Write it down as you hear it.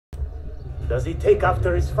Does he take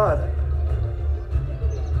after his father?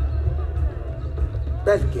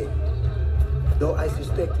 Belke. Though I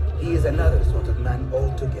suspect he is another sort of man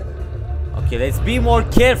altogether. Okay, let's be more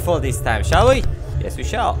careful this time, shall we? Yes, we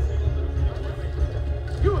shall.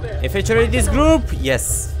 Infiltrate this group?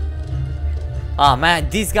 Yes. Ah, man,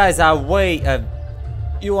 these guys are way...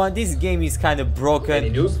 this game is kind of broken. Any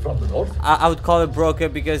news from the north? I would call it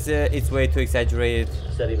broken because it's way too exaggerated.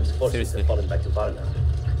 Selim's forces have fallen back to Varna.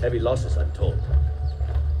 Heavy losses, I'm told.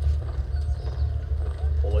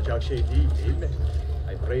 Olacak şey değil mi?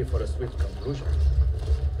 I pray for a swift conclusion.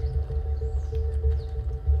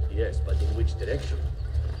 Yes, but in which direction?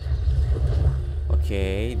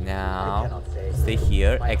 Okay, now stay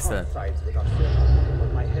here. Excellent.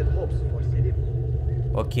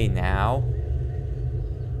 Okay, now.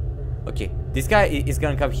 Okay, this guy is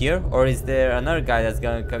gonna come here, or is there another guy that's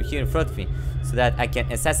gonna come here in front of me so that I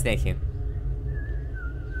can assassinate him?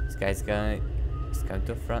 This guy's gonna come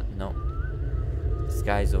to the front. No, this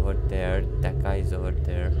guy is over there. That guy is over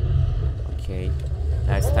there. Okay,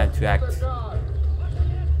 now it's time to act.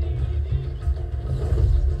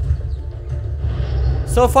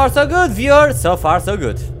 So far so good, viewer. So far so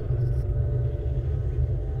good.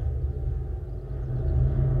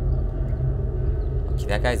 Okay,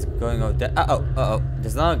 that guy's going over there. Uh-oh.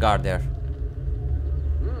 There's another guard there.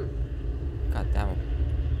 God damn him.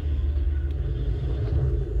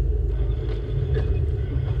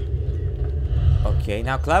 Okay,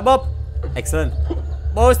 now climb up. Excellent.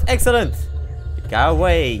 Most excellent. Got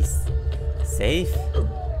away. Safe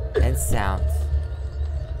and sound.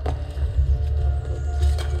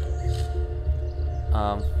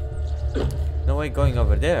 No way going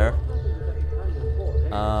over there.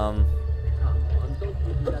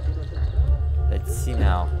 Let's see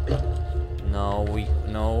now. No.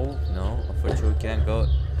 Unfortunately, we can't go.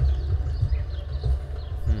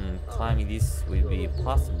 Climbing this will be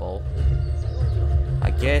possible. I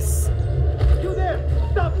guess. You there!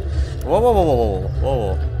 Stop!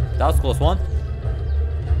 Whoa. That was a close one.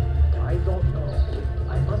 I don't know.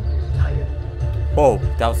 I must be tired. Whoa,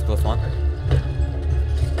 that was a close one.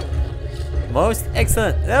 Most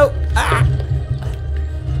excellent. No. Ah!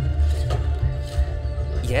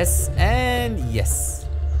 Yes and yes.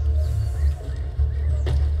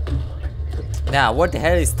 Now, what the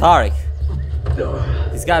hell is Tarik?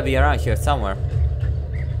 He's gotta be around here somewhere.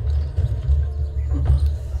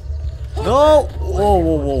 No!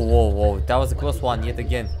 Whoa. That was a close one yet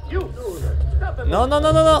again. No.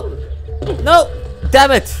 No!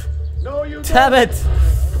 Damn it! Damn it!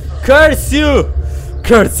 Curse you!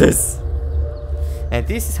 Curses! And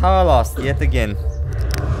this is how I lost yet again.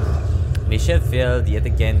 Mission failed yet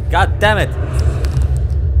again. God damn it!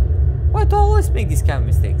 Why do I always make these kind of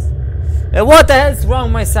mistakes? And what the hell is wrong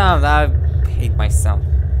with my sound? I hate my sound.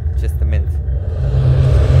 Just a minute.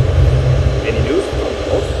 Any news from the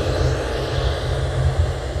north?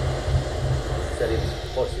 Selim's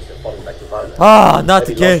forces have fallen back to Varna. Ah, not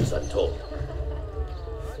Heavy again. losses, I'm told.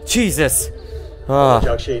 Jesus. Ah.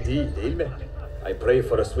 Olacak şey değil mi? I pray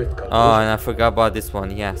for a swift conclusion. Oh, and I forgot about this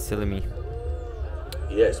one. Yeah, silly me.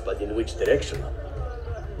 Yes, but in which direction?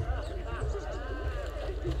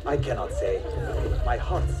 I cannot say. My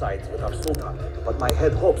heart sides with our Sultan, but my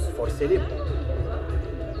head hopes for Selim.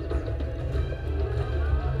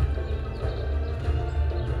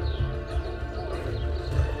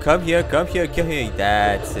 Come here.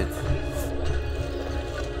 That's it.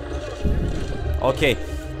 Okay,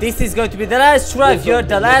 this is going to be the last try, here,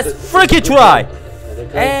 the last freaking try.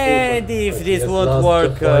 And if this won't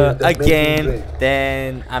work again,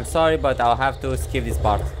 then I'm sorry, but I'll have to skip this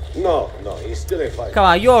part. No, he's still a fighter. Come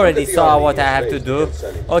on, you already saw what I have to do.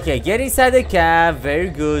 Okay, get inside the camp. Very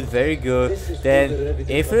good. Then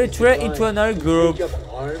infiltrate into another group,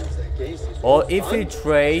 or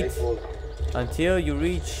infiltrate until you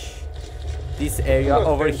reach this area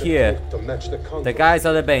over here. The guys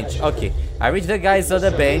on the bench. Okay, I reach the guys on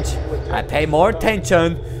the bench. I pay more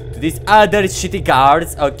attention to these other shitty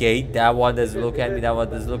guards. Okay, that one doesn't look at me.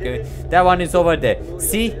 That one is over there.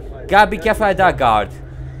 See, gotta be careful of that guard.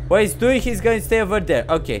 What he's doing, he's going to stay over there.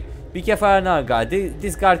 Okay, be careful of another guard.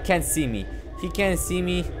 This guard can't see me. He can't see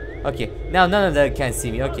me. Okay, now none of them can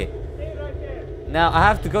see me. Okay, now I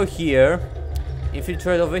have to go here,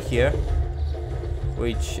 infiltrate over here,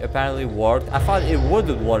 which apparently worked. I thought it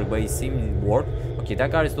wouldn't work, but it seemed it worked. Okay,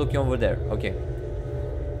 that guard is looking over there. Okay,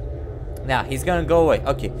 now he's gonna go away.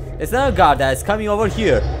 Okay, there's another guard that is coming over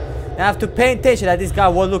here. Now I have to pay attention that this guy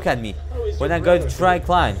won't look at me when I'm going to try and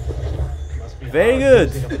climb. Very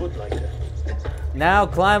good. Now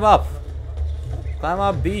climb up.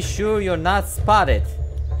 Be sure you're not spotted.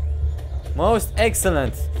 Most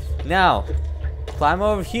excellent. Now, climb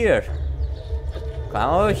over here. Climb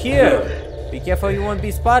over here. Be careful you won't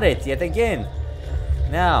be spotted yet again.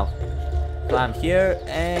 Now, climb here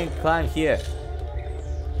and climb here.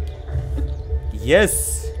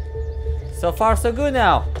 Yes. So far so good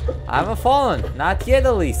now. I haven't fallen. Not yet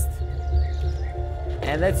at least.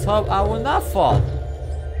 And let's hope I will not fall.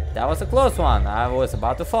 That was a close one. I was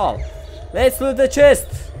about to fall. Let's loot the chest.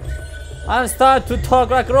 I'm starting to talk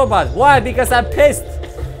like a robot. Why? Because I'm pissed.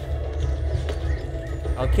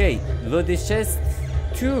 Okay, loot this chest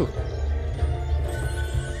too.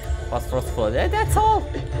 Phosphorus flood. That's all.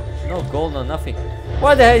 No gold, no nothing.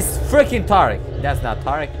 What the hell is freaking Tarik? That's not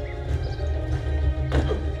Tarik.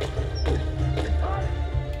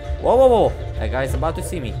 Whoa, whoa, whoa. That guy's about to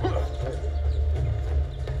see me.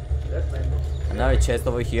 Another chest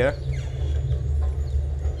over here.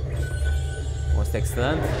 Most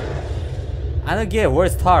excellent. I don't get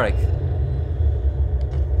where's Tarik.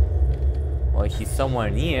 Well, he's somewhere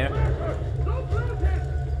near.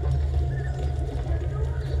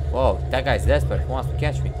 Whoa, that guy's desperate. He wants to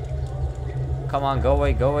catch me. Come on, go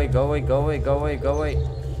away, go away, go away, go away, go away, go away.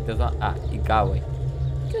 He does not. Ah, he got away.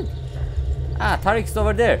 Good. Ah, Tarik's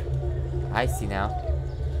over there. I see now.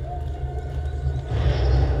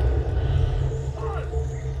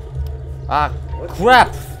 Ah,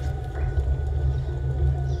 crap!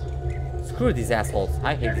 Screw these assholes.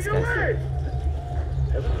 I hate these guys.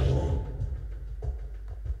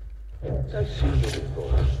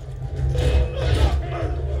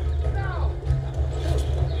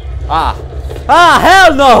 Ah! Ah!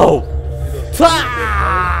 Hell no! Screw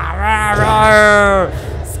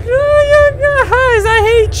you guys! I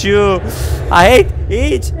hate you! I hate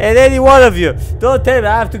each and any one of you! Don't tell me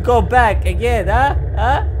I have to go back again, huh?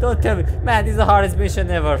 Huh? Don't tell me. Man, this is the hardest mission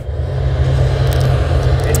ever.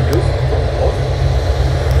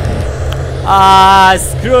 Ah,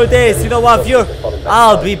 screw this. You know what, viewer?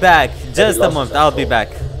 I'll be back. Just a moment. I'll be back.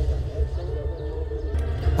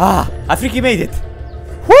 Ah, I freaking made it.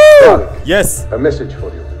 Woo! Yes. A message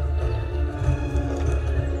for you.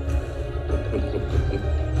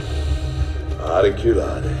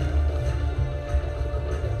 Ariculade.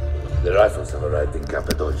 The rifles have arrived in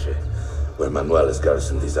Cappadocia, where Manuel has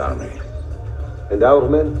garrisoned his army. And our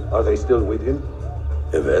men, are they still with him?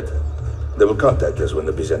 Evet. They will contact us when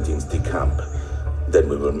the Byzantines decamp. Then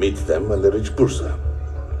we will meet them when they reach Bursa.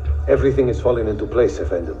 Everything is falling into place,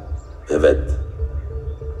 Effendim. Evet.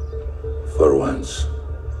 For once.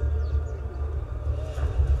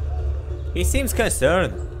 He seems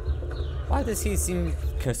concerned. Why does he seem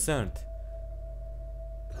concerned?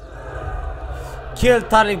 Kill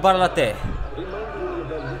Tarik Barlate.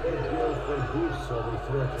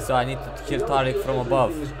 So I need to kill Tarik from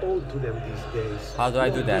above. How do I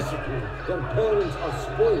do that? Their parents are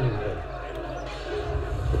spoiling them.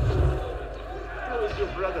 How is your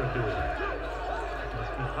brother doing?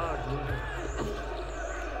 Must be hard,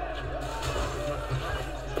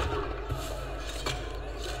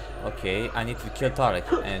 Okay, I need to kill Tarik,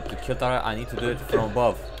 and to kill Tarik I need to do it from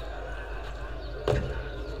above.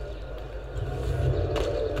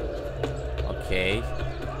 Okay.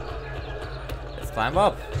 Let's climb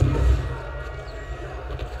up.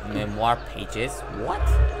 Memoir pages. What?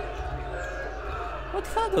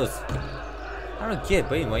 What are those? I don't get it,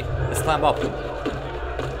 but anyway, let's climb up.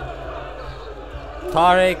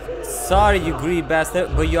 Tarik, sorry you greedy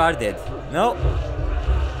bastard, but you are dead. No.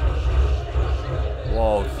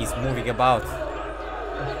 Whoa, he's moving about.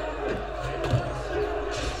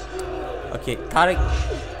 Okay, Tarik,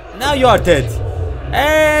 now you are dead.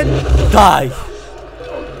 And die.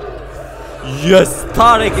 Yes,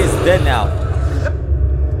 Tarik is dead now.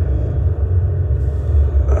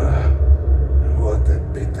 What a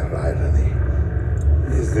bitter irony.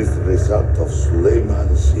 Is this the result of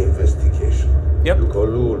Suleiman's investigation? Yep. You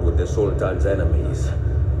collude with the Sultan's enemies.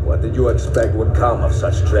 What did you expect would come of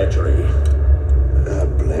such treachery? I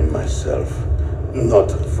blame myself. Not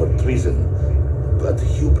for treason, but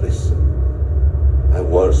hubris. I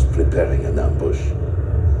was preparing an ambush.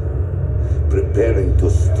 Preparing to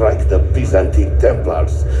strike the Byzantine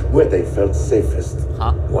Templars where they felt safest.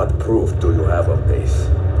 Huh? What proof do you have of this?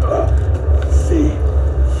 See,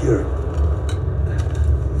 here.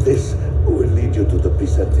 This will lead you to the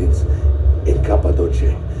Byzantines in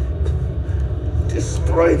Cappadocia.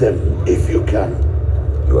 Destroy them if you can.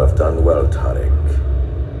 You have done well, Tarik.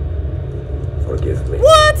 Forgive me.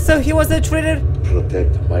 What? So he was a traitor?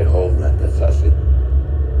 Protect my homeland, assassin.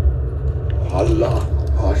 Allah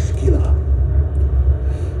Ashkina.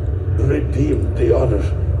 Redeem the honor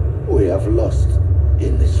we have lost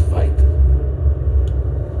in this fight.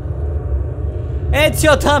 It's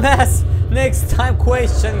your dumbass Next time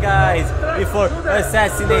question, guys, before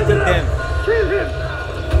assassinating them.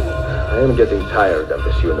 I am getting tired of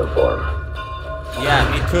this uniform. Yeah,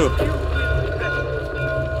 me too.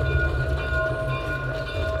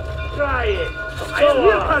 Try it. Go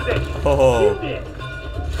on. Oh.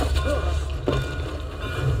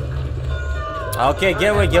 Okay,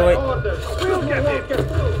 get away, get away. We'll get him.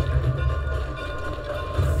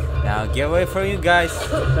 Now get away from you guys.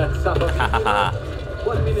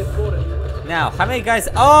 1 minute for it. Now, how many guys?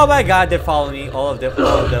 Oh my god, they're following me. All of them,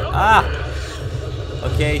 all of them. Ah.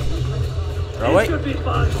 Okay. Run away. This should be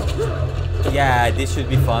fun. Yeah, this should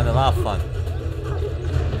be fun. A lot of fun.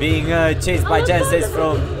 Being chased by Jansen's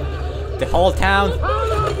from the whole town. How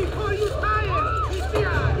long before you tire?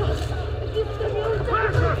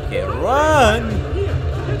 Okay, run.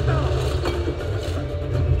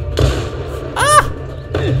 Ah!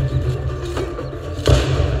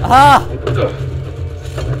 Ah!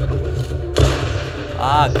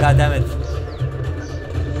 Ah, god damn it.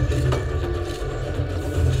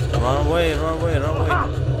 Run away, run away, run away.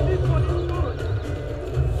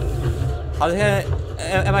 How the hell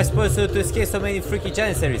am I supposed to escape so many freaky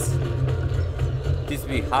Janissaries? This will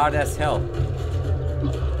be hard as hell.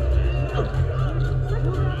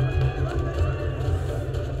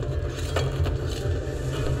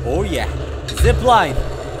 Oh yeah, zip line.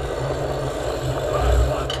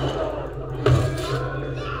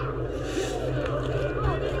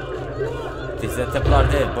 This is a Templar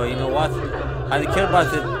dead, but you know what? I don't care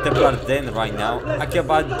about the Templar den right now. I care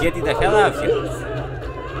about getting the hell out of here.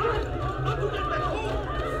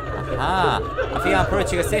 Aha! I think I'm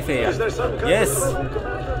approaching a safe area. Yes!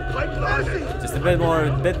 Just a bit more,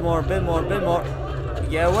 bit more, bit more, bit more.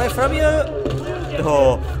 Get away from you!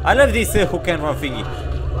 Oh, I love this hook and run thingy.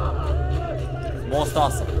 Most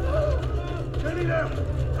awesome.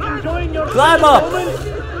 Climb up!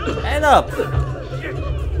 And up!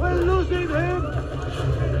 We're losing him.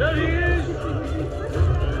 There he is.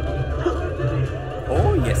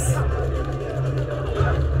 Oh, yes.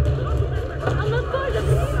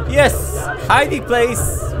 Yes! Hiding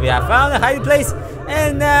place! We have found a hiding place,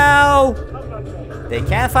 and now they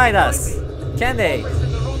can't find us, can they?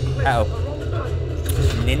 Uh oh.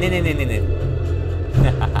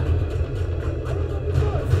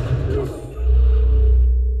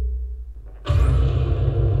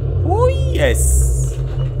 Oh, yes!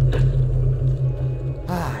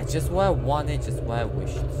 Ah, just what I wanted, just what I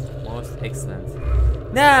wished. Most excellent.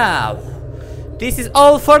 Now, this is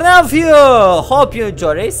all for now, of you. Hope you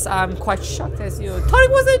enjoyed this. I'm quite shocked as you. Tarik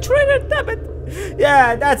was a traitor, damn it.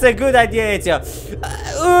 Yeah, that's a good idea, Ezio.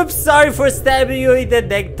 Oops, sorry for stabbing you in the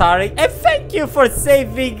neck, Tarik. And thank you for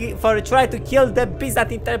trying to kill the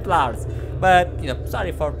Byzantine Templars. But, you know,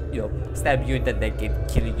 sorry for, stabbing you in the neck and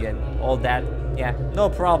killing you and all that. Yeah, no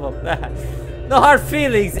problem. No hard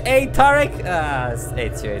feelings, eh, Tarik?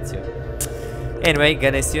 Ezio. Anyway,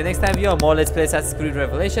 gonna see you next time, yo. More Let's Play Assassin's Creed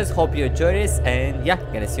Revelations. Hope you enjoyed this, and yeah,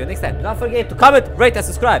 gonna see you next time. Don't forget to comment, rate, and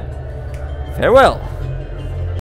subscribe. Farewell.